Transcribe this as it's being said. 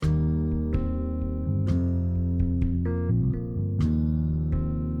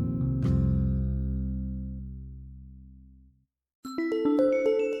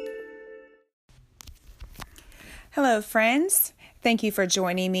Hello, friends. Thank you for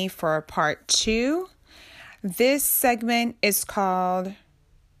joining me for part 2. This segment is called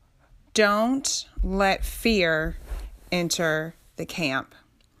Don't Let Fear Enter the Camp.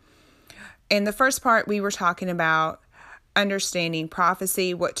 In the first part, we were talking about understanding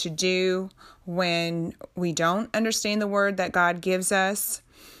prophecy, what to do when we don't understand the word that God gives us,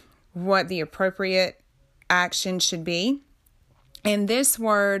 what the appropriate action should be. And this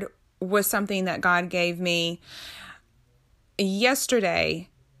word was something that God gave me yesterday.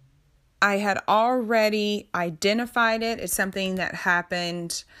 I had already identified it. It's something that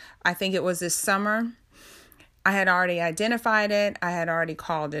happened, I think it was this summer. I had already identified it. I had already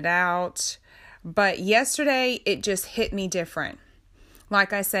called it out. But yesterday, it just hit me different.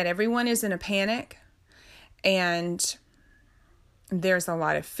 Like I said, everyone is in a panic. And there's a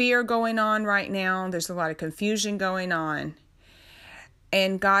lot of fear going on right now. There's a lot of confusion going on.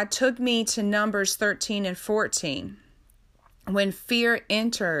 And God took me to Numbers 13 and 14. When fear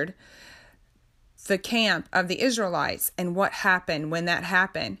entered the camp of the Israelites and what happened when that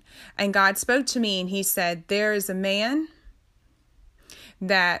happened. And God spoke to me and he said, there is a man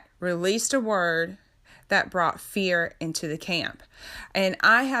that released a word that brought fear into the camp. And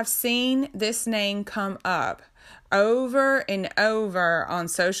I have seen this name come up over and over on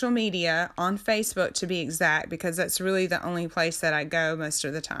social media, on Facebook to be exact, because that's really the only place that I go most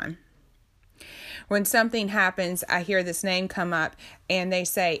of the time. When something happens, I hear this name come up and they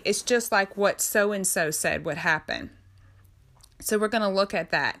say, it's just like what so-and-so said would happen. So we're going to look at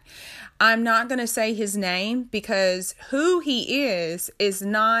that. I'm not going to say his name because who he is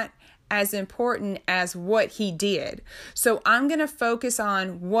not as important as what he did. So I'm going to focus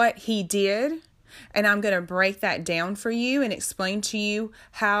on what he did, and I'm going to break that down for you and explain to you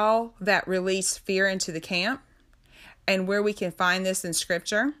how that released fear into the camp and where we can find this in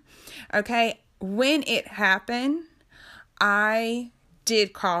scripture. Okay. When it happened, I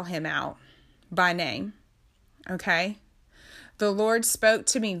did call him out by name. Okay. The Lord spoke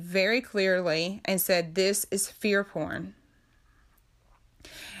to me very clearly and said, this is fear porn.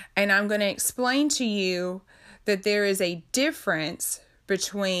 And I'm going to explain to you that there is a difference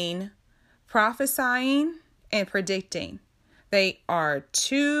between prophesying and predicting. They are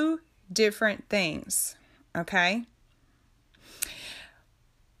two different things. Okay.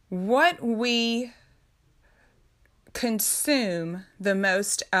 What we consume the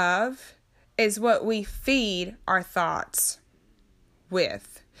most of is what we feed our thoughts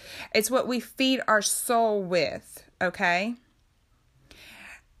with. It's what we feed our soul with, okay?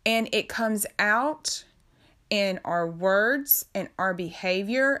 And it comes out in our words and our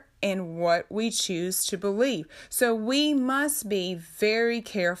behavior and what we choose to believe. So we must be very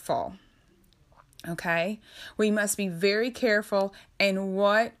careful, okay? We must be very careful in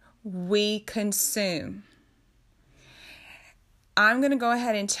what we consume. I'm going to go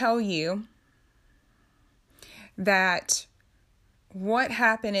ahead and tell you that what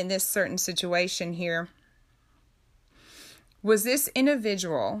happened in this certain situation here was this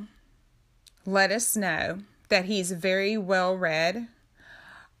individual let us know that he's very well read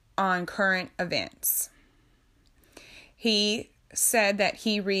on current events. He said that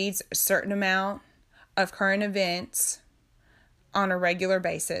he reads a certain amount of current events on a regular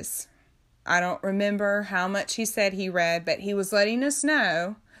basis. I don't remember how much he said he read, but he was letting us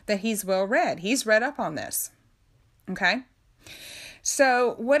know that he's well read. He's read up on this. Okay?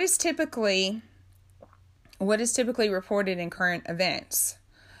 So what is typically reported in current events?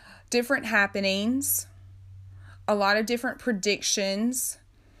 Different happenings, a lot of different predictions.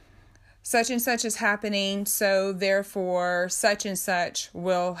 Such and such is happening, so therefore such and such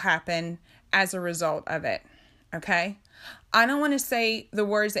will happen as a result of it. Okay? I don't want to say the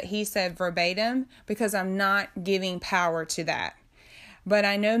words that he said verbatim because I'm not giving power to that. But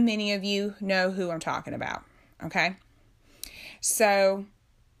I know many of you know who I'm talking about. Okay? So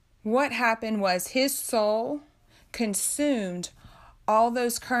what happened was his soul consumed all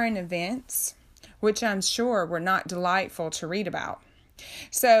those current events, which I'm sure were not delightful to read about.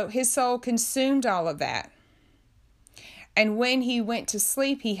 So his soul consumed all of that. And when he went to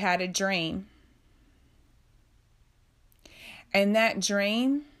sleep, he had a dream. And that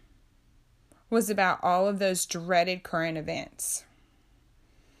dream was about all of those dreaded current events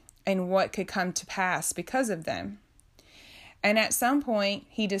and what could come to pass because of them. And at some point,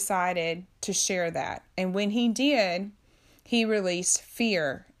 he decided to share that. And when he did, he released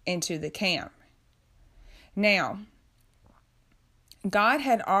fear into the camp. Now, God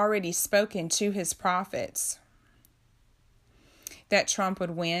had already spoken to his prophets that Trump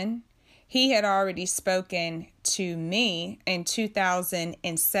would win. He had already spoken to me in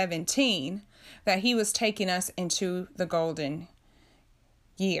 2017 that he was taking us into the golden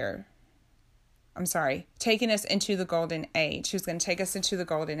year. Taking us into the golden age. He was going to take us into the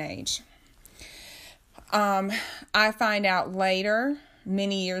golden age. I find out later,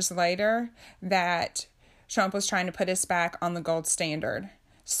 many years later, that Trump was trying to put us back on the gold standard.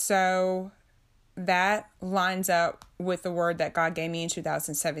 So that lines up with the word that God gave me in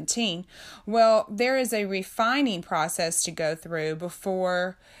 2017. Well, there is a refining process to go through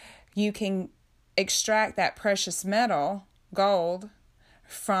before you can extract that precious metal, gold,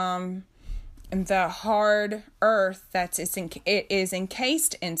 from the hard earth that it is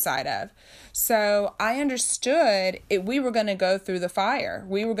encased inside of. So I understood we were going to go through the fire.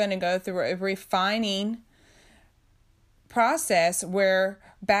 We were going to go through a refining process where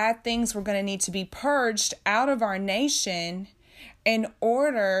bad things were going to need to be purged out of our nation in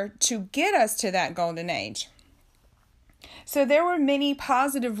order to get us to that golden age. So there were many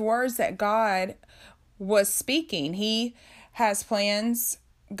positive words that God was speaking. He has plans,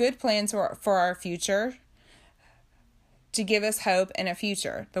 good plans for our future, to give us hope and a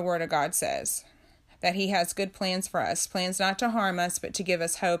future. The Word of God says that He has good plans for us, plans not to harm us, but to give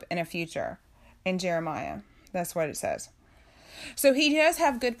us hope and a future. In Jeremiah, that's what it says. So He does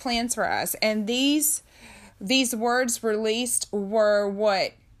have good plans for us, and these words released were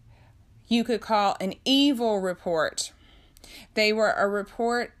what you could call an evil report. They were a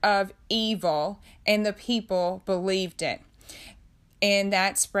report of evil, and the people believed it. And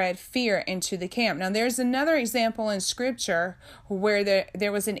that spread fear into the camp. Now, there's another example in Scripture where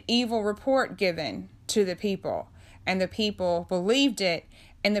there was an evil report given to the people, and the people believed it,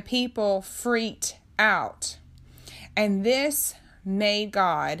 and the people freaked out. And this made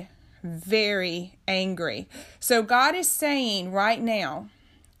God very angry. So God is saying right now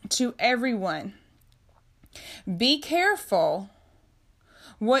to everyone, be careful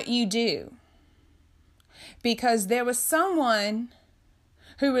what you do, because there was someone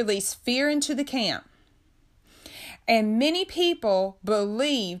who released fear into the camp, and many people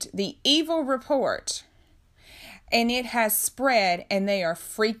believed the evil report, and it has spread, and they are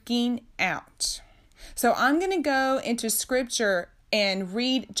freaking out. So I'm going to go into Scripture and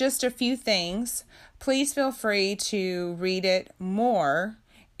read just a few things. Please feel free to read it more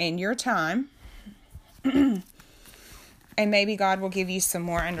in your time. And maybe God will give you some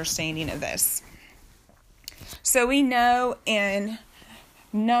more understanding of this. So we know in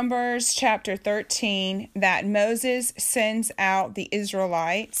Numbers chapter 13 that Moses sends out the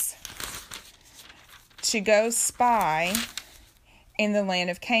Israelites to go spy in the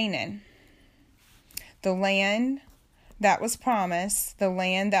land of Canaan. The land that was promised, the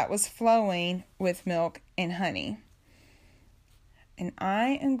land that was flowing with milk and honey. And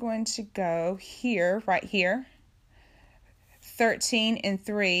I am going to go here, right here.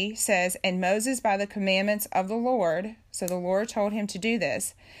 13:3 says, and Moses, by the commandments of the Lord, so the Lord told him to do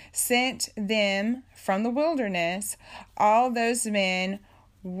this, sent them from the wilderness. All those men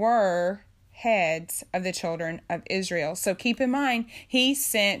were heads of the children of Israel. So keep in mind, he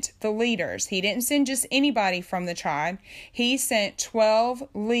sent the leaders. He didn't send just anybody from the tribe. He sent 12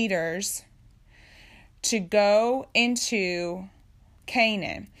 leaders to go into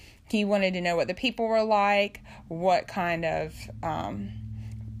Canaan. He wanted to know what the people were like, what kind of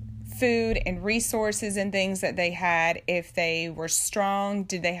food and resources and things that they had. If they were strong,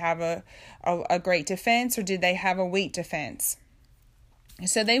 did they have a great defense, or did they have a weak defense?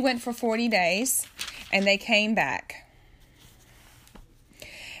 So they went for 40 days, and they came back.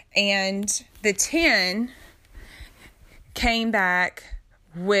 And the 10 came back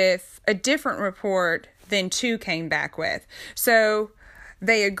with a different report than 2 came back with. So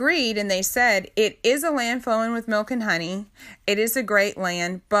they agreed, and they said, it is a land flowing with milk and honey. It is a great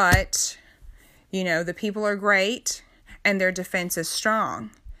land, but, the people are great, and their defense is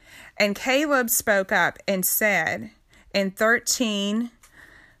strong. And Caleb spoke up and said in 13,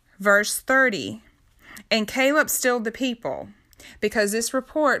 verse 30, and Caleb stilled the people, because this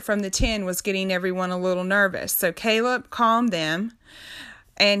report from the 10 was getting everyone a little nervous. So Caleb calmed them,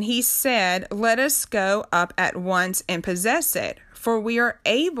 and he said, let us go up at once and possess it, for we are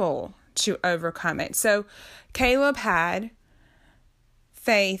able to overcome it. So Caleb had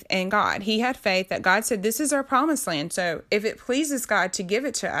faith in God. He had faith that God said, this is our promised land. So if it pleases God to give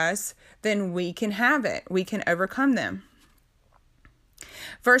it to us, then we can have it. We can overcome them.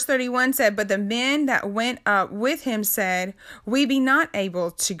 Verse 31 said, but the men that went up with him said, we be not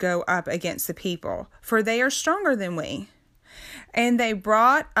able to go up against the people, for they are stronger than we. And they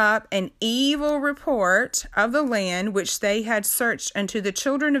brought up an evil report of the land which they had searched unto the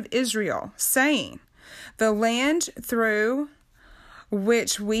children of Israel, saying, the land through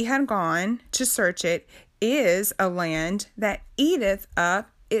which we had gone to search it, is a land that eateth up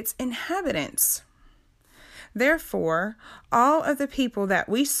its inhabitants. Therefore, all of the people that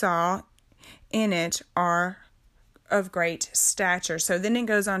we saw in it are of great stature. So then it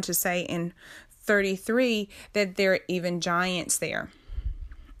goes on to say in 33 that there are even giants there.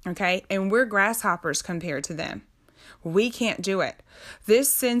 Okay, and we're grasshoppers compared to them. We can't do it. This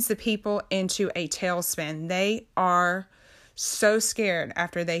sends the people into a tailspin. They are so scared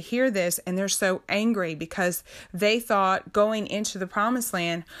after they hear this, and they're so angry because they thought going into the promised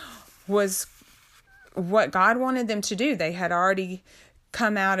land was what God wanted them to do. They had already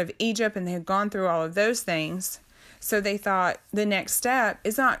come out of Egypt and they had gone through all of those things. So they thought the next step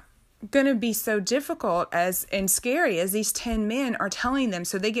is not going to be so difficult and scary as these 10 men are telling them.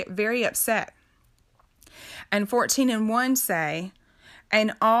 So they get very upset. And 14:1 say,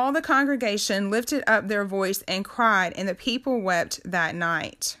 and all the congregation lifted up their voice and cried, and the people wept that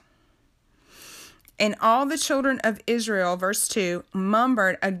night. And all the children of Israel, verse 2,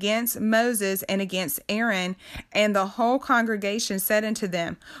 murmured against Moses and against Aaron, and the whole congregation said unto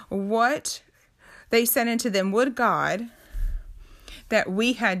them, They said unto them, would God that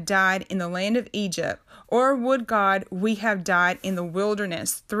we had died in the land of Egypt, or would God we have died in the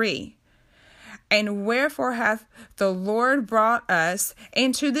wilderness? 3. And wherefore hath the Lord brought us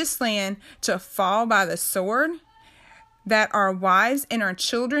into this land to fall by the sword, that our wives and our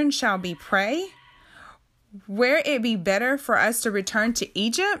children shall be prey? Where it be better for us to return to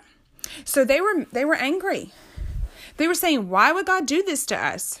Egypt? So they were angry. They were saying, why would God do this to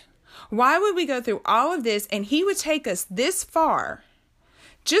us? Why would we go through all of this and he would take us this far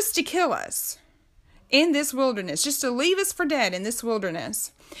just to kill us in this wilderness, just to leave us for dead in this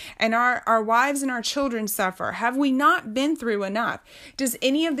wilderness? And our wives and our children suffer. Have we not been through enough? Does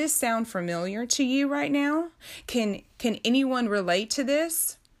any of this sound familiar to you right now? Can anyone relate to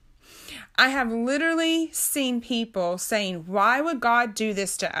this? I have literally seen people saying, why would God do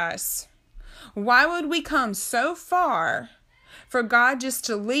this to us? Why would we come so far for God just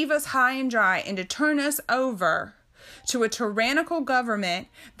to leave us high and dry and to turn us over to a tyrannical government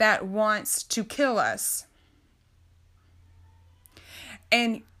that wants to kill us?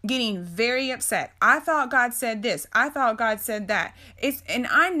 And getting very upset. I thought God said this. I thought God said that. And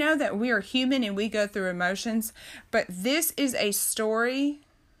I know that we are human and we go through emotions, but this is a story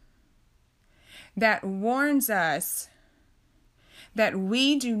that warns us that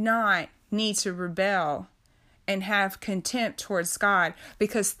we do not need to rebel and have contempt towards God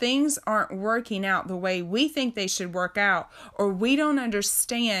because things aren't working out the way we think they should work out, or we don't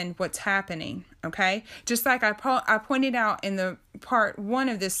understand what's happening. Okay? Just like I pointed out in the part 1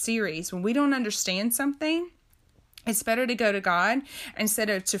 of this series, when we don't understand something, it's better to go to God instead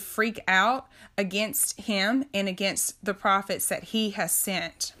of to freak out against him and against the prophets that he has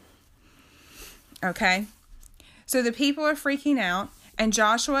sent. Okay? So the people are freaking out, and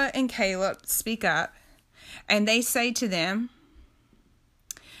Joshua and Caleb speak up, and they say to them,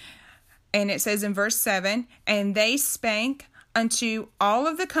 and it says in verse 7, and they spake unto all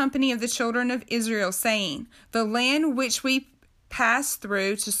of the company of the children of Israel, saying, the land which we passed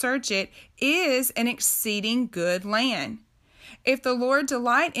through to search it is an exceeding good land. If the Lord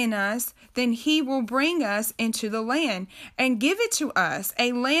delight in us, then he will bring us into the land, and give it to us,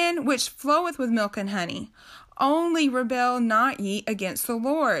 a land which floweth with milk and honey. Only rebel not ye against the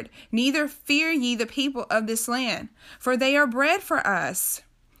Lord, neither fear ye the people of this land, for they are bread for us.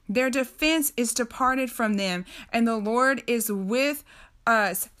 Their defense is departed from them, and the Lord is with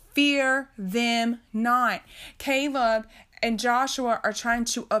us. Fear them not. Caleb and Joshua are trying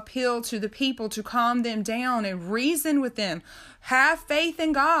to appeal to the people to calm them down and reason with them. Have faith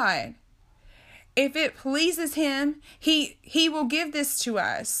in God. If it pleases him, he will give this to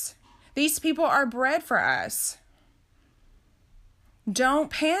us. These people are bread for us. Don't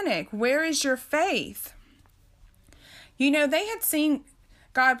panic. Where is your faith? You know, they had seen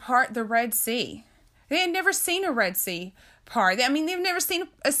God part the Red Sea. They had never seen a Red Sea part. I mean, they've never seen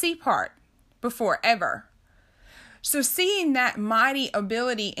a sea part before, ever. So seeing that mighty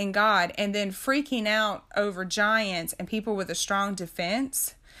ability in God and then freaking out over giants and people with a strong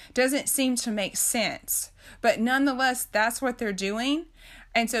defense doesn't seem to make sense. But nonetheless, that's what they're doing.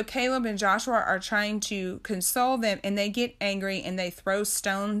 And so Caleb and Joshua are trying to console them, and they get angry and they throw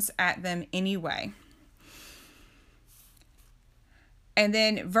stones at them anyway. And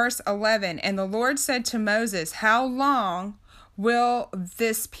then verse 11, and the Lord said to Moses, how long will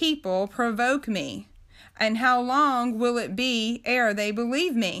this people provoke me? And how long will it be ere they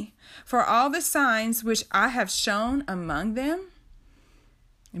believe me? For all the signs which I have shown among them,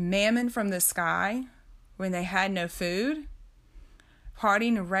 mammon from the sky when they had no food,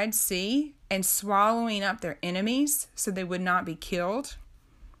 parting the Red Sea and swallowing up their enemies so they would not be killed.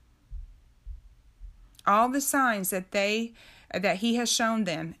 All the signs that he has shown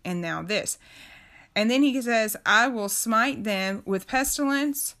them, and now this. And then he says, I will smite them with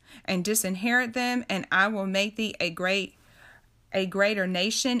pestilence and disinherit them, and I will make thee a greater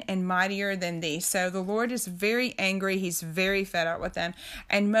nation and mightier than thee. So the Lord is very angry. He's very fed up with them.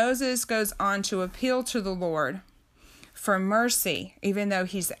 And Moses goes on to appeal to the Lord for mercy, even though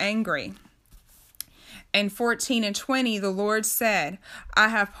he's angry. In 14 and 20, the Lord said, I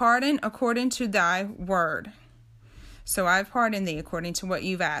have pardoned according to thy word. So I've pardoned thee according to what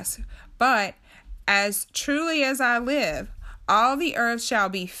you've asked. But as truly as I live, all the earth shall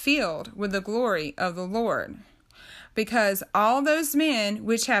be filled with the glory of the Lord. Because all those men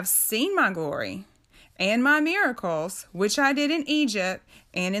which have seen my glory and my miracles, which I did in Egypt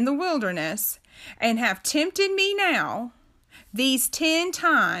and in the wilderness, and have tempted me now, these 10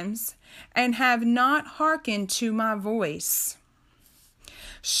 times, and have not hearkened to my voice.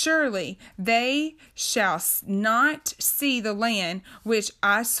 Surely they shall not see the land which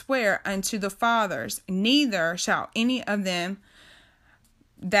I swear unto the fathers, neither shall any of them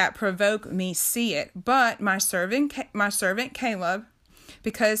that provoke me see it. But my servant Caleb,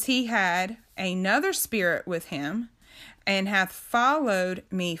 because he had another spirit with him, and hath followed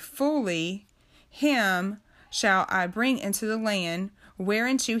me fully, him shall I bring into the land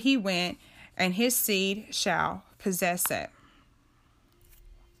whereinto he went, and his seed shall possess it.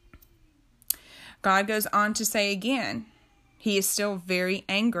 God goes on to say again, he is still very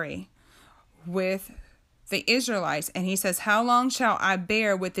angry with the Israelites. And he says, how long shall I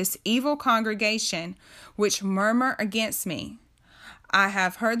bear with this evil congregation which murmur against me? I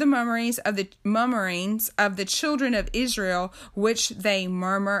have heard the murmurings of the children of Israel, which they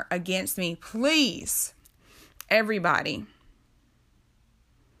murmur against me. Please, everybody,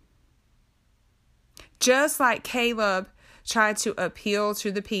 just like Caleb tried to appeal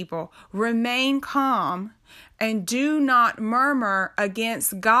to the people, remain calm and do not murmur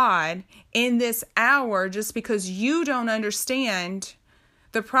against God in this hour just because you don't understand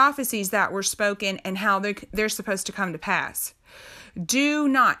the prophecies that were spoken and how they're supposed to come to pass. Do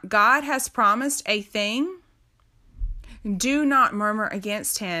not. God has promised a thing. Do not murmur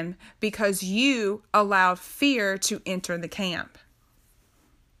against him because you allowed fear to enter the camp.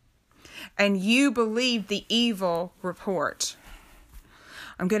 And you believe the evil report.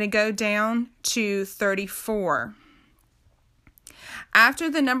 I'm going to go down to 34. After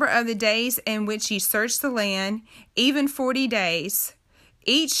the number of the days in which ye search the land, even 40 days,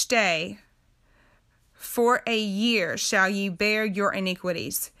 each day for a year shall ye bear your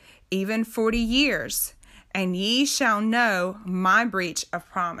iniquities, even 40 years, and ye shall know my breach of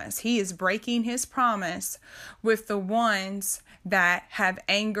promise. He is breaking his promise with the ones that have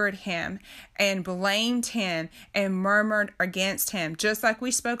angered him and blamed him and murmured against him. Just like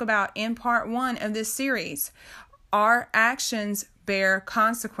we spoke about in part 1 of this series, our actions bear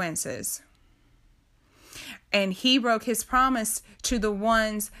consequences. And he broke his promise to the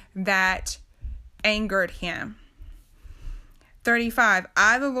ones that angered him. 35,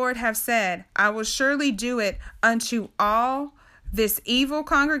 I the Lord have said, I will surely do it unto all this evil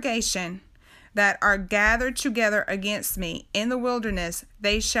congregation that are gathered together against me in the wilderness.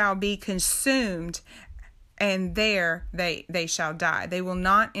 They shall be consumed, and there they shall die. They will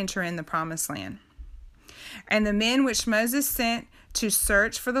not enter in the promised land. And the men which Moses sent to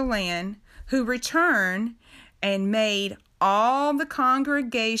search for the land, who returned and made all the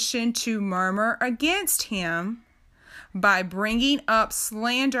congregation to murmur against him by bringing up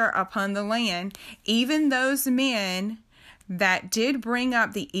slander upon the land, even those men that did bring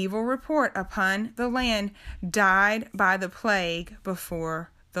up the evil report upon the land died by the plague before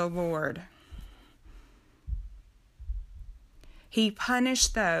the Lord. He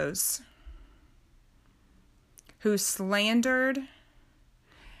punished those who slandered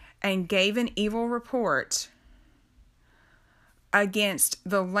and gave an evil report against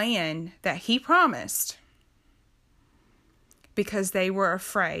the land that he promised because they were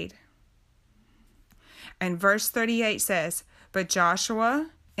afraid. And verse 38 says, but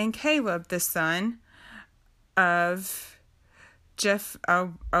Joshua and Caleb, the son of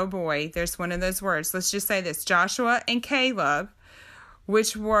there's one of those words. Let's just say this. Joshua and Caleb,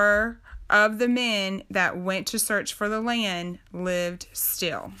 which were of the men that went to search for the land, lived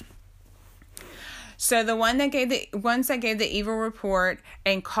still. So the ones that gave the evil report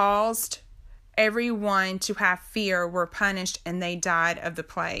and caused everyone to have fear were punished, and they died of the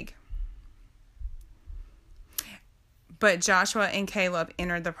plague. But Joshua and Caleb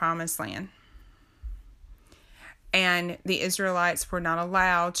entered the promised land. And the Israelites were not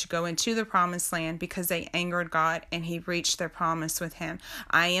allowed to go into the promised land because they angered God, and he reached their promise with him.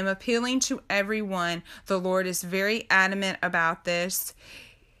 I am appealing to everyone. The Lord is very adamant about this.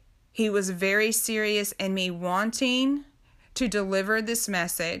 He was very serious in me wanting to deliver this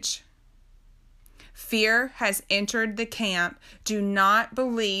message. Fear has entered the camp. Do not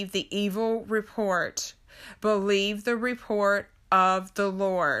believe the evil report. Believe the report of the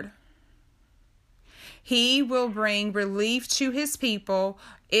Lord. He will bring relief to his people.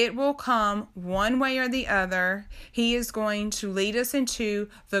 It will come one way or the other. He is going to lead us into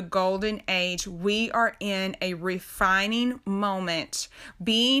the golden age. We are in a refining moment,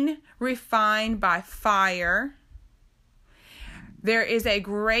 being refined by fire. There is a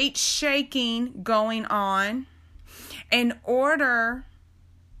great shaking going on. In order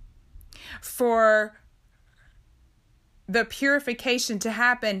for the purification to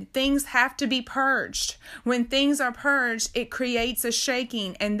happen, things have to be purged. When things are purged, it creates a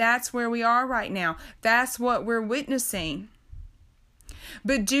shaking, and that's where we are right now. That's what we're witnessing.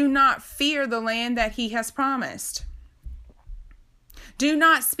 But do not fear the land that he has promised. Do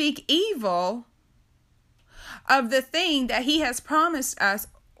not speak evil of the thing that he has promised us,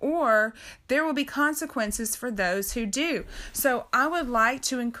 or there will be consequences for those who do. So I would like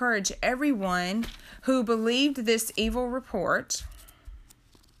to encourage everyone who believed this evil report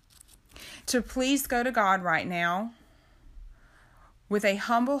to please go to God right now with a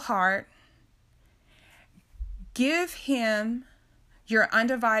humble heart. Give him your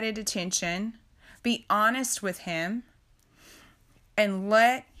undivided attention. Be honest with him, and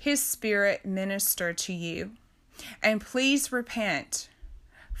let his Spirit minister to you. And please repent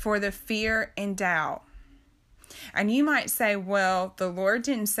for the fear and doubt. And you might say, well, the Lord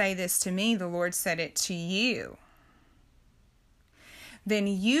didn't say this to me. The Lord said it to you. Then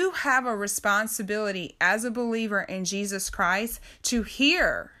you have a responsibility as a believer in Jesus Christ to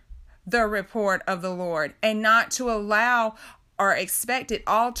hear the report of the Lord and not to allow or expect it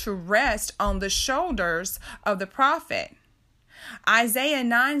all to rest on the shoulders of the prophet. Isaiah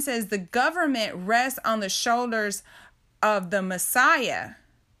 9 says the government rests on the shoulders of the Messiah,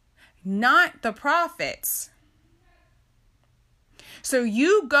 not the prophets. So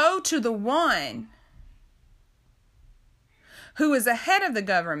you go to the one who is ahead of the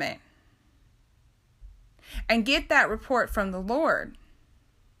government and get that report from the Lord.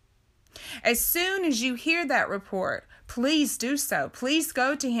 As soon as you hear that report, please do so. Please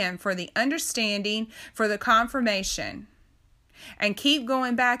go to him for the understanding, for the confirmation. And keep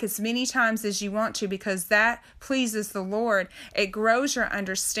going back as many times as you want to, because that pleases the Lord. It grows your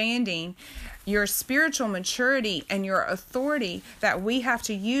understanding, your spiritual maturity, and your authority that we have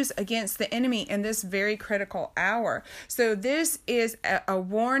to use against the enemy in this very critical hour. So this is a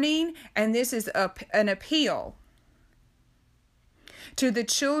warning, and this is an appeal to the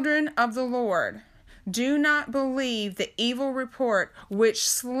children of the Lord. Do not believe the evil report which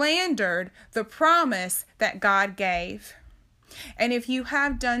slandered the promise that God gave. And if you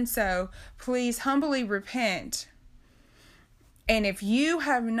have done so, please humbly repent. And if you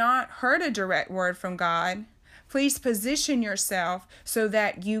have not heard a direct word from God, please position yourself so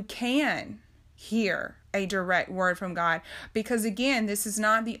that you can hear a direct word from God. Because again, this is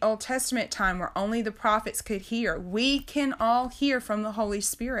not the Old Testament time where only the prophets could hear. We can all hear from the Holy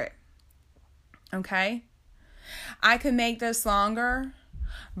Spirit. Okay? I could make this longer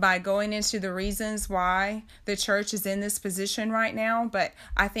by going into the reasons why the church is in this position right now, but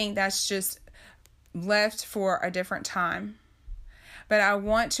I think that's just left for a different time. But I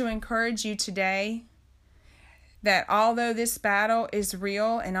want to encourage you today that although this battle is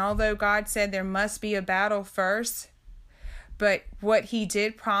real, and although God said there must be a battle first, but what he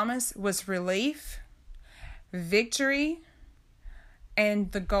did promise was relief, victory,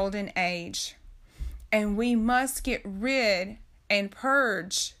 and the golden age. And we must get rid and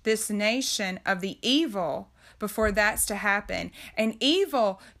purge this nation of the evil before that's to happen. And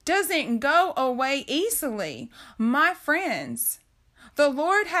evil doesn't go away easily. My friends, the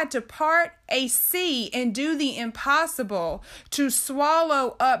Lord had to part a sea and do the impossible to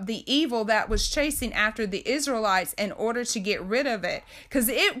swallow up the evil that was chasing after the Israelites in order to get rid of it, because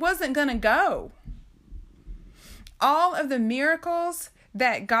it wasn't going to go. All of the miracles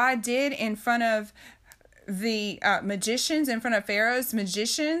that God did in front of the magicians, in front of Pharaoh's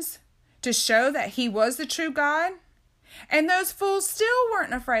magicians, to show that he was the true God. And those fools still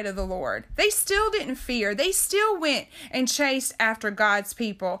weren't afraid of the Lord. They still didn't fear. They still went and chased after God's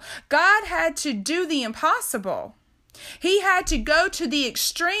people. God had to do the impossible. He had to go to the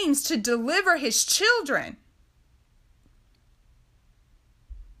extremes to deliver his children.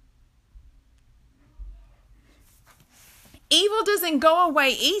 Evil doesn't go away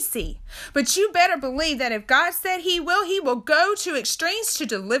easy, but you better believe that if God said he will go to extremes to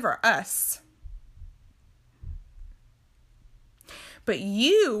deliver us. But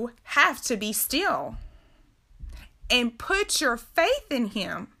you have to be still and put your faith in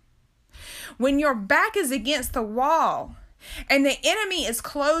him. When your back is against the wall and the enemy is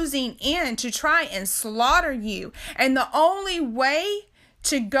closing in to try and slaughter you, and the only way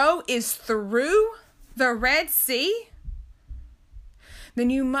to go is through the Red Sea, then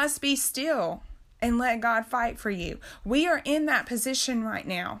you must be still and let God fight for you. We are in that position right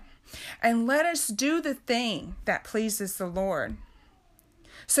now. And let us do the thing that pleases the Lord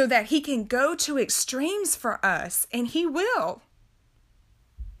so that he can go to extremes for us, and he will.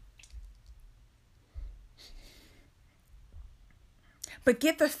 But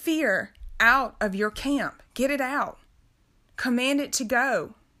get the fear out of your camp. Get it out. Command it to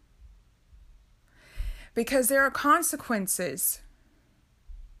go. Because there are consequences.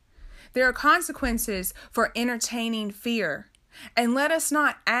 There are consequences for entertaining fear. And let us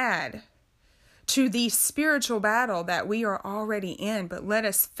not add to the spiritual battle that we are already in, but let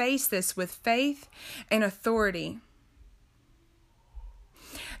us face this with faith and authority.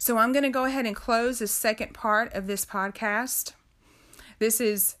 So I'm going to go ahead and close the second part of this podcast. This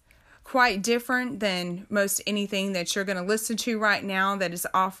is quite different than most anything that you're going to listen to right now that is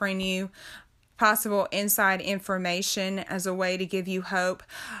offering you possible inside information as a way to give you hope.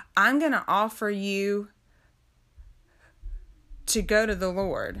 I'm going to offer you to go to the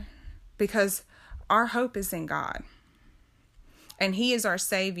Lord, because our hope is in God. And he is our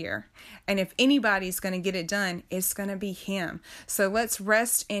Savior. And if anybody's going to get it done, it's going to be him. So let's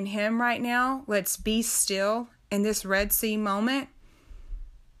rest in him right now. Let's be still in this Red Sea moment.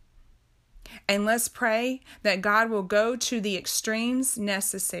 And let's pray that God will go to the extremes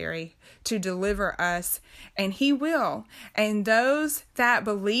necessary to deliver us. And he will. And those that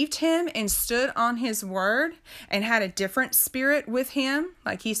believed him and stood on his word and had a different spirit with him,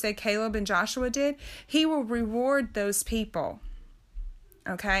 like he said Caleb and Joshua did, he will reward those people.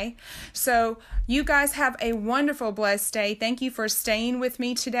 Okay? So you guys have a wonderful, blessed day. Thank you for staying with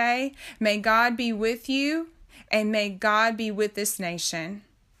me today. May God be with you, and may God be with this nation.